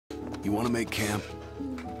You want to make camp?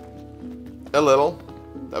 A little.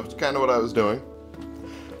 That was kind of what I was doing.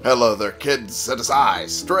 Hello there, kids. It is I,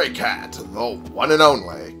 Stray Cat, the one and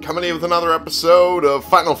only, coming in with another episode of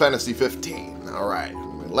Final Fantasy 15. Alright,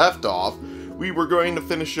 when we left off, we were going to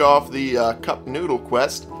finish off the Cup Noodle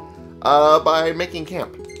quest by making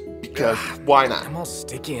camp. Because, why not? I'm all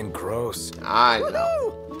sticky and gross. I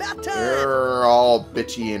know. Bath time! You're all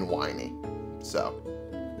bitchy and whiny. So.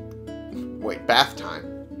 Wait, bath time?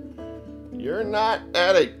 You're not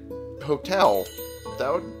at a hotel.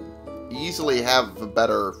 That would easily have a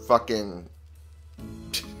better fucking...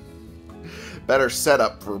 better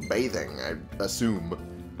setup for bathing, I assume.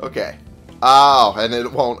 Okay. Oh, and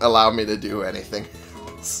it won't allow me to do anything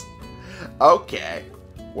else. Okay.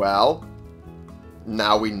 Well,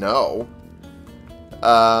 now we know.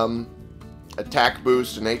 Attack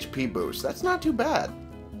boost and HP boost. That's not too bad.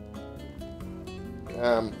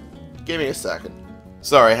 Give me a second.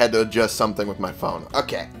 Sorry, I had to adjust something with my phone.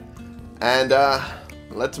 Okay. And,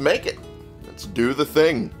 let's make it. Let's do the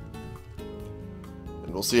thing.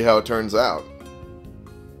 And we'll see how it turns out.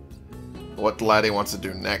 What Laddie wants to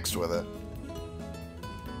do next with it.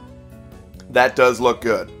 That does look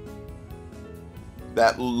good.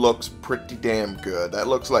 That looks pretty damn good. That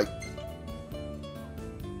looks like...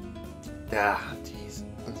 Ah, jeez.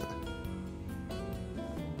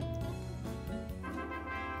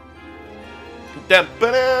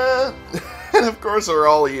 And of course we're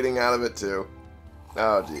all eating out of it too.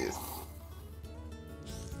 Oh, jeez.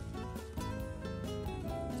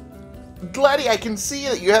 Gladdy, I can see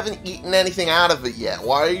that you haven't eaten anything out of it yet.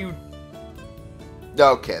 Why are you...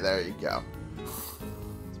 Okay, there you go. I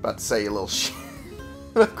was about to say, you little shit.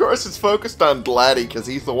 And of course it's focused on Gladdy because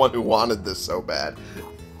he's the one who wanted this so bad.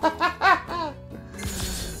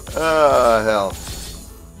 Oh, hell.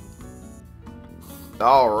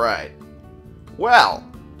 Alright. Well.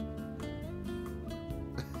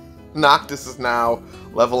 Noctis is now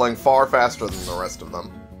leveling far faster than the rest of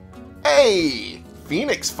them. Hey!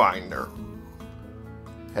 Phoenix Finder.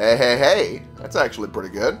 Hey, hey, hey. That's actually pretty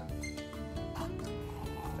good.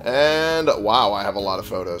 And, wow, I have a lot of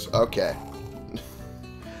photos. Okay.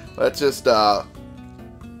 Let's just,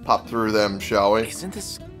 pop through them, shall we? Isn't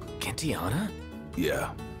this Gentiana?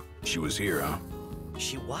 Yeah. She was here, huh?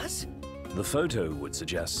 She was? The photo would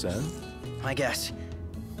suggest so. I guess.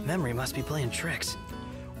 Memory must be playing tricks.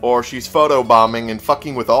 Or she's photobombing and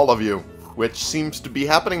fucking with all of you, which seems to be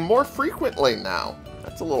happening more frequently now.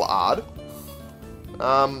 That's a little odd.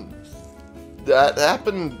 That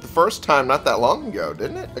happened the first time not that long ago,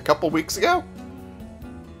 didn't it? A couple weeks ago?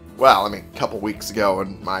 Well, I mean, a couple weeks ago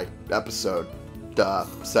in my episode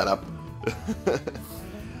setup.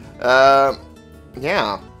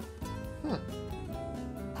 Yeah.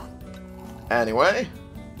 Anyway.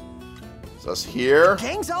 So it's here.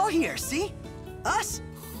 Gang's all here, see? Us?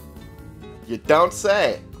 You don't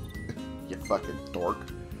say. You fucking dork.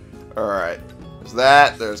 Alright. There's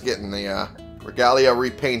that. There's getting the regalia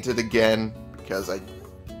repainted again. Because I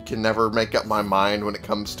can never make up my mind when it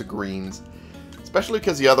comes to greens. Especially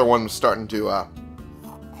because the other one was starting to,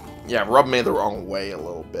 yeah, rub me the wrong way a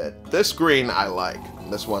little bit. This green I like.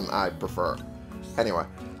 This one I prefer. Anyway.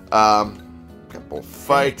 Couple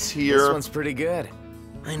fights here. This one's pretty good.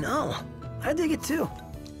 I know. I dig it too.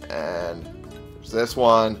 And there's this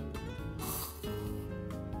one.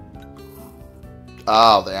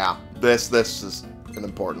 Oh, yeah. This is an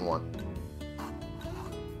important one.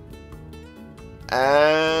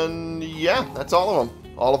 And yeah, that's all of them.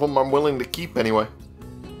 All of them I'm willing to keep anyway.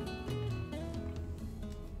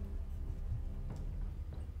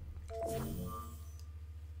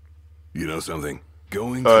 You know something?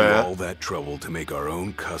 Going through all that trouble to make our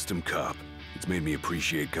own custom cup, it's made me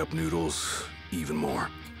appreciate cup noodles even more.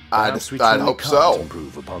 I'd hope so.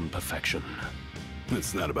 Improve upon perfection.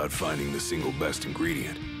 It's not about finding the single best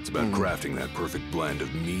ingredient. It's about crafting that perfect blend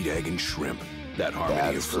of meat, egg, and shrimp. That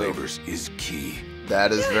harmony of flavors is key.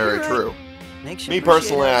 That is very true. Makes you Me appreciate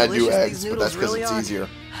personally, how I do delicious eggs, these but that's because noodles it's really easier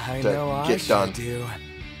I to know get done. do.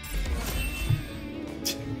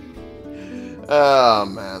 Oh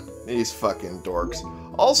man, these fucking dorks.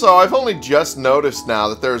 Also, I've only just noticed now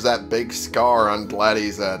that there's that big scar on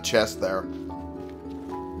Gladdy's chest there.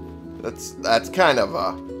 That's kind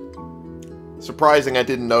of surprising. I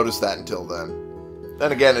didn't notice that until then.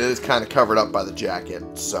 Then again, it is kind of covered up by the jacket,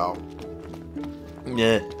 so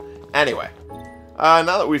yeah. Anyway, now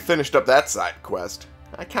that we've finished up that side quest,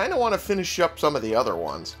 I kind of want to finish up some of the other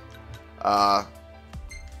ones.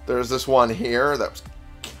 There's this one here that was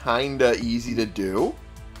kind of easy to do.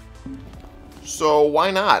 So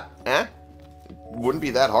why not, eh? It wouldn't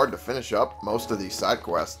be that hard to finish up most of these side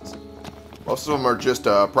quests. Most of them are just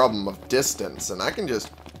a problem of distance, and I can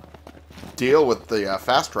just deal with the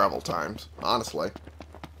fast travel times, honestly.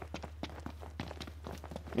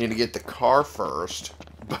 Need to get the car first,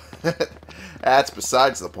 but that's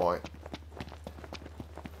besides the point.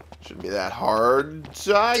 Shouldn't be that hard.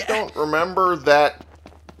 I don't remember that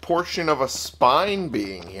portion of a spine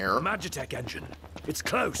being here. Magitech engine. It's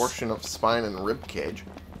close. Portion of spine and rib cage.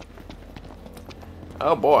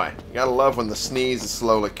 Oh boy, you gotta love when the sneeze is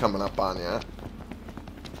slowly coming up on you.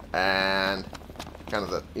 And kind of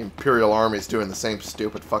the Imperial Army's doing the same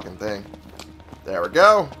stupid fucking thing. There we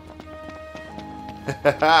go.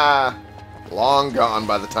 Long gone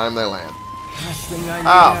by the time they land. Last thing I need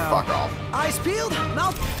Ah, fuck off. Eyes peeled,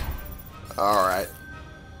 mouth. Alright.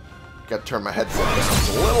 Gotta turn my headset down.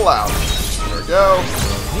 It's a little loud. There we go.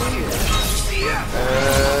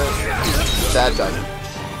 And that does it.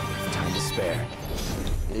 Time to spare.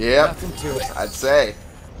 Yep. Nothing to it. I'd say.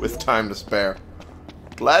 With time to spare.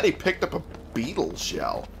 Glad he picked up a beetle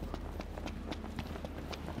shell.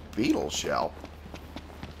 Beetle shell?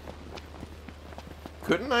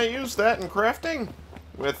 Couldn't I use that in crafting?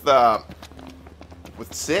 With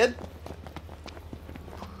Sid?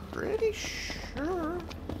 Pretty sure.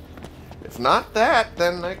 If not that,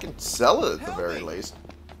 then I can sell it at the very least.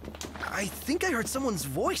 I think I heard someone's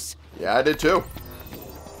voice. Yeah, I did too.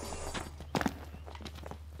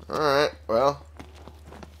 Alright, well.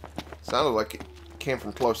 Sounded like it came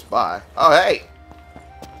from close by. Oh, hey!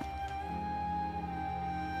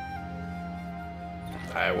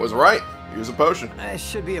 I was right. Use a potion. I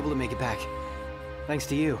should be able to make it back. Thanks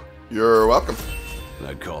to you. You're welcome.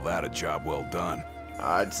 I'd call that a job well done.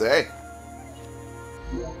 I'd say.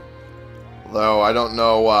 Though I don't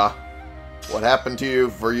know what happened to you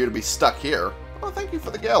for you to be stuck here. Oh, thank you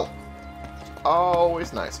for the gill.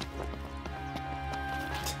 Always nice.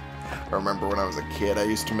 I remember when I was a kid, I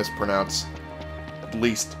used to mispronounce at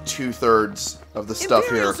least 2/3 of the stuff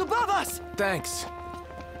here. Imperials above us! Thanks.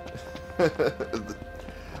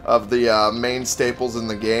 Of the main staples in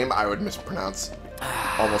the game, I would mispronounce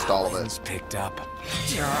almost all of Wind's it. picked up.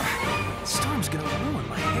 Storm's gonna ruin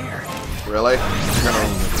my hair. Really? You're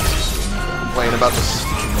gonna complain about this?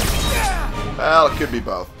 Well, it could be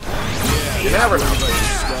both. You never know.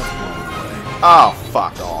 Oh,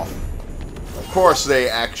 fuck off. Of course they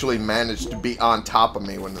actually managed to be on top of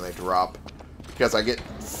me when they drop. Because I get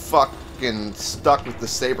fucking stuck with the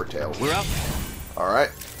saber tails. We're up.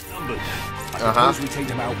 Alright. Numbered. I suppose we take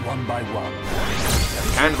them out one by one.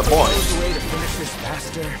 That's kind of the point. There's a way to finish this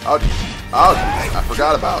faster. Oh, I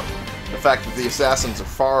forgot about the fact that the assassins are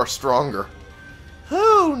far stronger.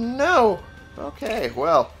 Oh, no. Okay,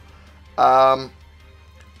 well.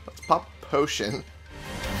 Let's pop a potion.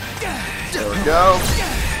 There we go.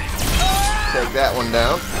 Take that one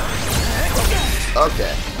down.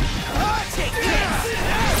 Okay.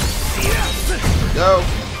 There we go.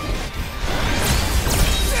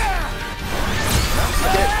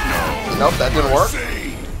 Okay. Nope, that didn't work.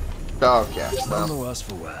 Okay. None the Well, worse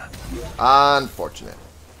for wear. unfortunate.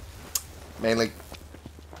 Mainly,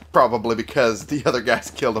 probably because the other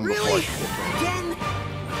guys killed him before. Again?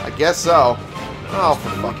 I guess so. Oh, for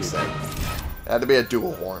fuck's sake. It had to be a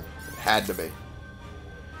dual horn. It had to be.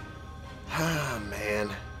 Ah, man.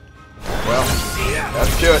 Well,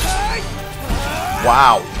 let's do it.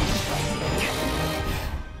 Wow.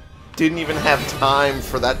 Didn't even have time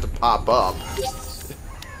for that to pop up.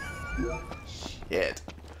 Shit.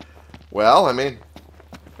 Well, I mean,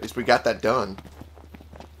 at least we got that done.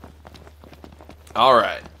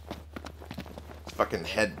 Alright. Let's fucking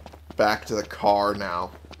head back to the car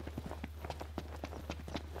now.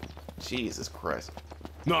 Jesus Christ.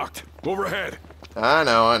 Knocked. Overhead. I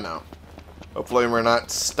know, I know. Hopefully we're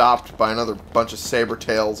not stopped by another bunch of saber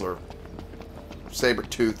tails or saber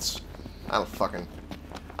tooths. I don't fucking...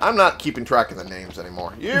 I'm not keeping track of the names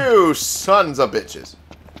anymore. You sons of bitches.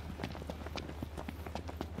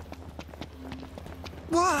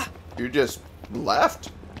 What? You just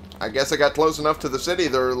left? I guess I got close enough to the city,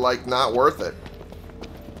 they're like not worth it.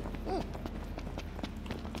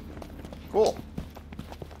 Cool.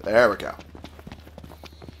 There we go.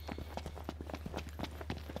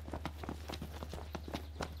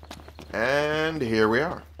 And here we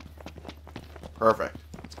are. Perfect.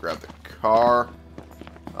 Let's grab the car.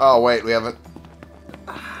 Oh, wait, we haven't...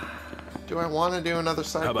 Do I want to do another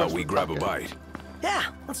side How about quest we with grab a Tucker? bite? Yeah,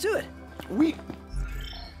 let's do it. We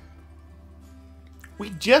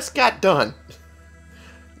just got done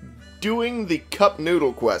doing the cup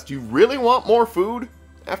noodle quest. You really want more food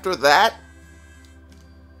after that?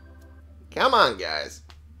 Come on, guys.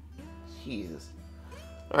 Jesus.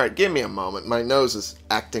 Alright, give me a moment. My nose is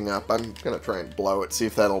acting up. I'm going to try and blow it, see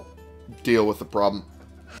if that'll deal with the problem.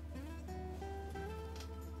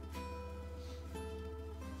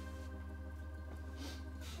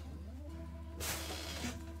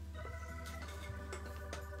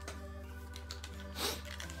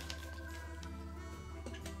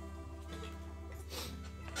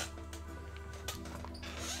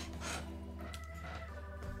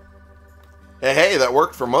 Hey, that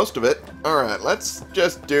worked for most of it. Alright, let's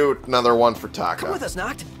just do another one for Taka. Come with us,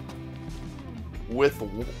 Noct. With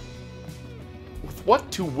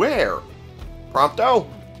what to wear? Prompto?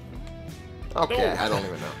 Okay, I don't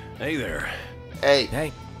even know. Hey there. Hey.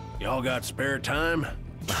 Hey. Y'all got spare time?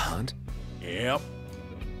 A hunt? Yep.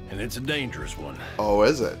 And it's a dangerous one. Oh,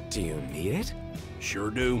 is it? Do you need it?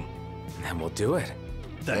 Sure do. Then we'll do it.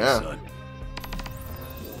 Thanks, Yeah. son.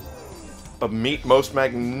 A meat most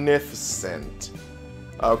magnificent.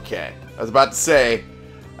 Okay. I was about to say,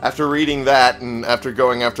 after reading that and after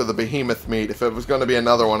going after the behemoth meat, if it was going to be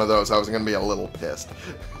another one of those, I was going to be a little pissed.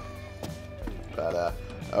 But,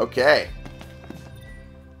 okay.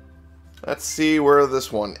 Let's see where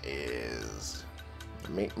this one is.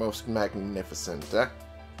 Meat most magnificent.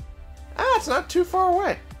 It's not too far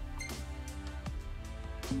away.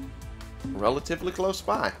 Relatively close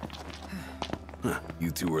by. Huh, you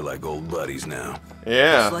two are like old buddies now.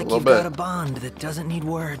 Yeah, It's a like little you've bit. got a bond that doesn't need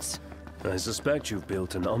words. I suspect you've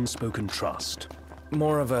built an unspoken trust.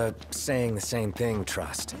 More of a saying the same thing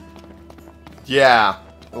trust. Yeah,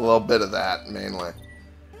 a little bit of that, mainly.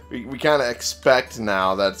 We kind of expect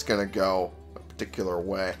now that it's going to go a particular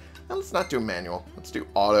way. Now, let's not do manual. Let's do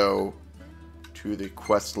auto to the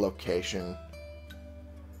quest location.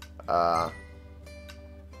 And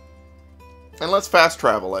let's fast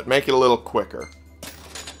travel it. Make it a little quicker.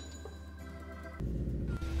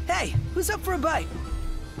 Hey, who's up for a bite?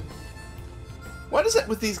 What is it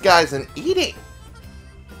with these guys and eating?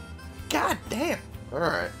 God damn.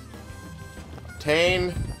 Alright.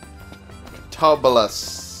 Obtain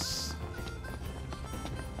Catobulus.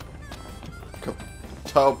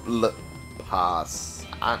 Catobulus.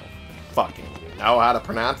 I don't fucking know how to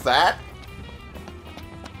pronounce that.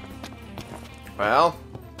 Well,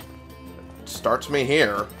 it starts me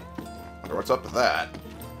here. Wonder what's up with that.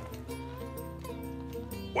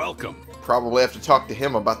 Welcome. Probably have to talk to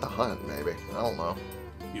him about the hunt, maybe. I don't know.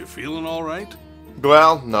 You feeling all right?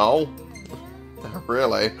 Well, no. Not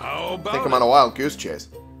really. How I about think I'm it? on a wild goose chase.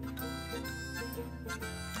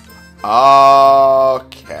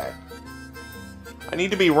 Okay. I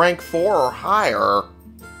need to be rank 4 or higher.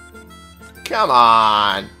 Come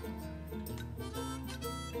on.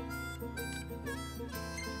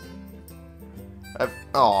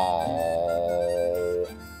 Oh.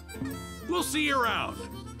 We'll see you around.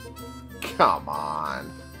 Come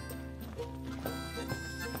on.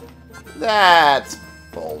 That's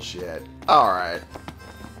bullshit. Alright.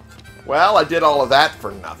 Well, I did all of that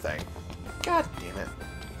for nothing. God damn it.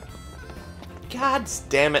 God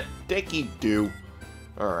damn it. Dicky do.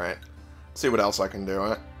 Alright. See what else I can do,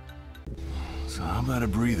 huh? So how about a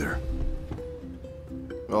breather?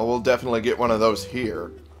 Well, we'll definitely get one of those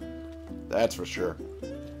here. That's for sure.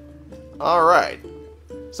 Alright.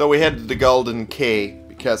 So we headed to Golden Key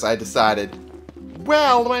because I decided,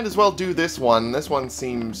 well, might as well do this one. This one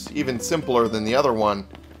seems even simpler than the other one.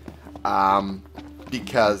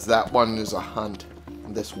 Because that one is a hunt.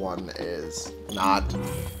 This one is not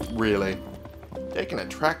really. Take an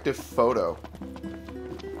attractive photo.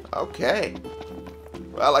 Okay.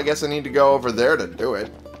 Well, I guess I need to go over there to do it.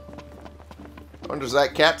 I wonder, is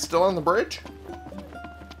that cat still on the bridge?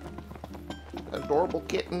 That adorable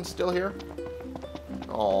kitten still here?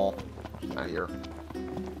 Oh, not here.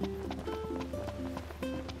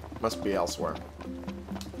 Must be elsewhere.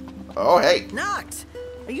 Oh, hey. Noct!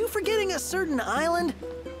 Are you forgetting a certain island?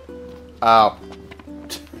 Oh,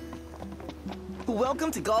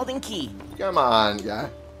 Welcome to Golden Key. come on, guy.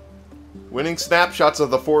 Winning snapshots of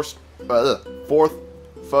the fourth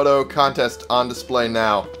photo contest on display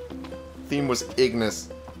now. Theme was Ignis.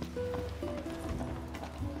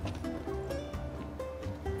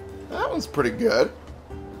 That one's pretty good.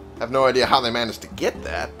 I have no idea how they managed to get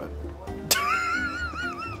that, but...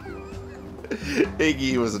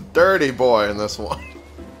 Iggy was a dirty boy in this one.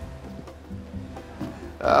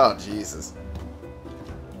 Oh, Jesus.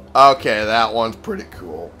 Okay, that one's pretty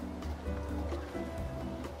cool.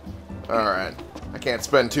 Alright. I can't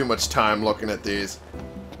spend too much time looking at these.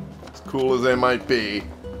 As cool as they might be,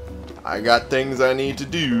 I got things I need to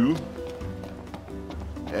do.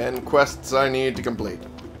 And quests I need to complete.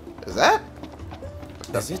 Is that?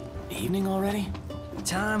 Is it evening already?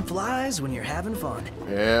 Time flies when you're having fun.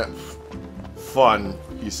 Yeah. Fun,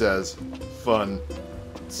 he says. Fun.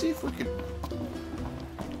 Let's see if we could...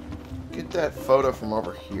 get that photo from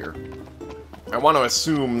over here. I want to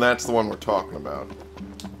assume that's the one we're talking about.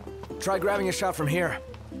 Try grabbing a shot from here.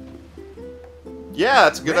 Yeah,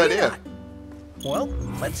 that's a good Maybe idea. not. Well,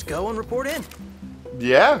 let's go and report in.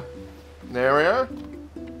 Yeah. There we are.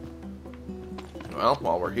 Well,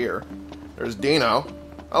 while we're here, there's Dino.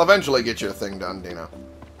 I'll eventually get your thing done, Dino.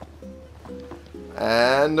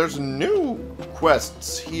 And there's new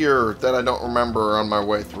quests here that I don't remember on my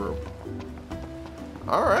way through.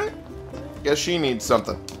 Alright. Guess she needs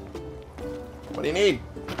something. What do you need?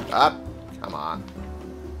 Ah, come on.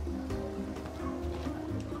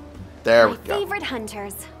 There we My go. favorite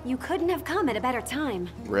hunters. You couldn't have come at a better time.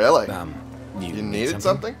 Really? You You needed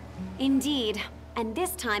something? Indeed. And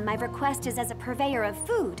this time my request is as a purveyor of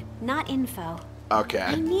food, not info. I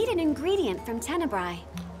Okay. need an ingredient from Tenebrae.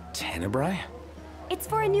 Tenebrae? It's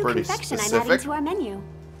for a new Pretty confection I'm specific. adding to our menu.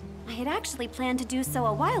 I had actually planned to do so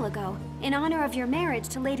a while ago, in honor of your marriage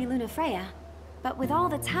to Lady Lunafreya. But with all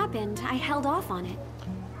that's happened, I held off on it.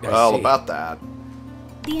 Well, about that.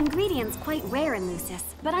 The ingredient's quite rare in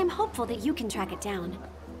Lucis, but I'm hopeful that you can track it down.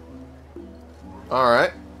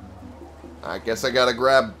 Alright. I guess I gotta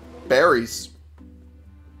grab berries.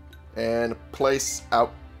 And place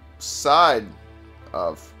outside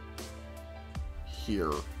of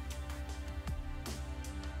here.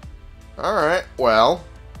 Alright, well.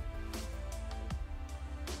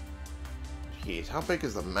 Jeez, how big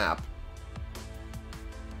is the map?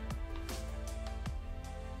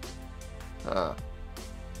 Huh.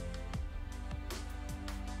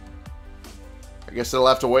 I guess I'll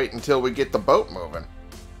have to wait until we get the boat moving.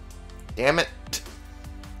 Damn it.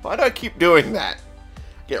 Why do I keep doing that?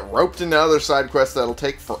 Get roped into other side quests that'll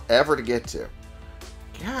take forever to get to.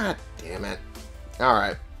 God damn it.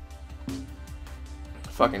 Alright.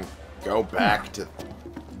 Fucking go back to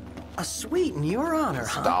A suite in your honor,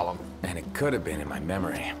 huh? Stalin. And it could have been in my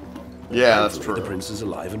memory. Yeah, that's Hopefully true. The prince is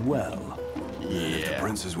alive and well. If the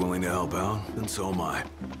prince is willing to help out, then so am I.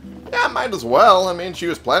 Yeah, might as well. I mean, she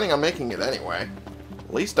was planning on making it anyway.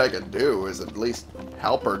 Least I could do is at least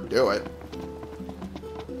help her do it.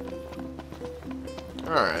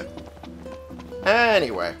 Alright.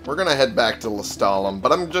 Anyway, we're going to head back to Lestalem,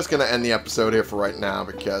 but I'm just going to end the episode here for right now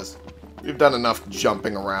because we've done enough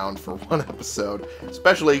jumping around for one episode,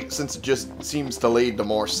 especially since it just seems to lead to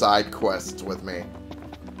more side quests with me.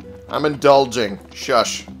 I'm indulging.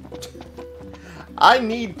 Shush. I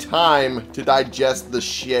need time to digest the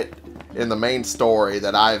shit in the main story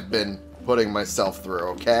that I've been putting myself through,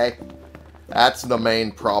 okay? That's the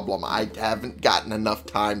main problem. I haven't gotten enough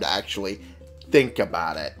time to actually think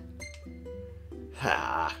about it.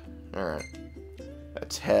 Alright.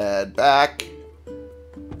 Let's head back.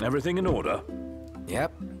 Everything in order?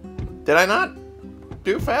 Yep. Did I not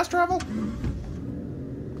do fast travel?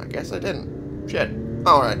 I guess I didn't. Shit.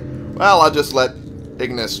 Alright. Well, I'll just let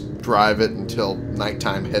Ignis drive it until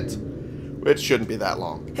nighttime hits, which shouldn't be that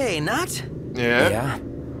long. Hey, Nat? Yeah? Yeah?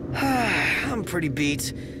 I'm pretty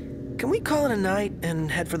beat. Can we call it a night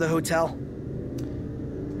and head for the hotel?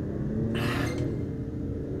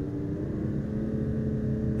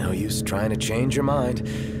 No use trying to change your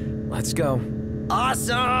mind. Let's go.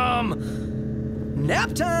 Awesome!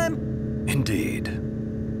 Nap time! Indeed.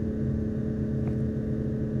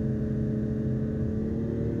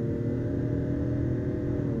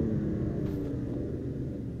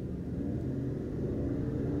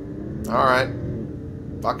 Alright.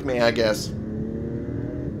 Fuck me, I guess.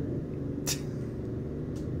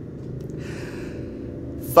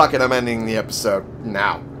 Fuck it, I'm ending the episode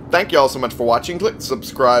now. Thank you all so much for watching. Click the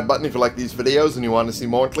subscribe button if you like these videos and you want to see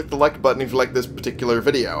more. Click the like button if you like this particular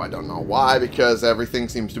video. I don't know why, because everything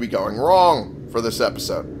seems to be going wrong for this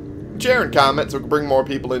episode. Share and comment so we can bring more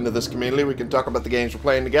people into this community. We can talk about the games we're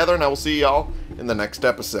playing together, and I will see y'all in the next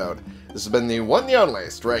episode. This has been the one and only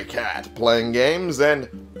Stray Cat, playing games and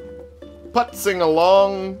putzing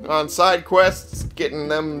along on side quests, getting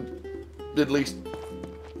them at least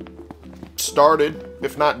started,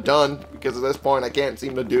 if not done, because at this point I can't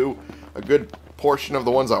seem to do a good portion of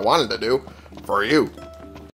the ones I wanted to do for you.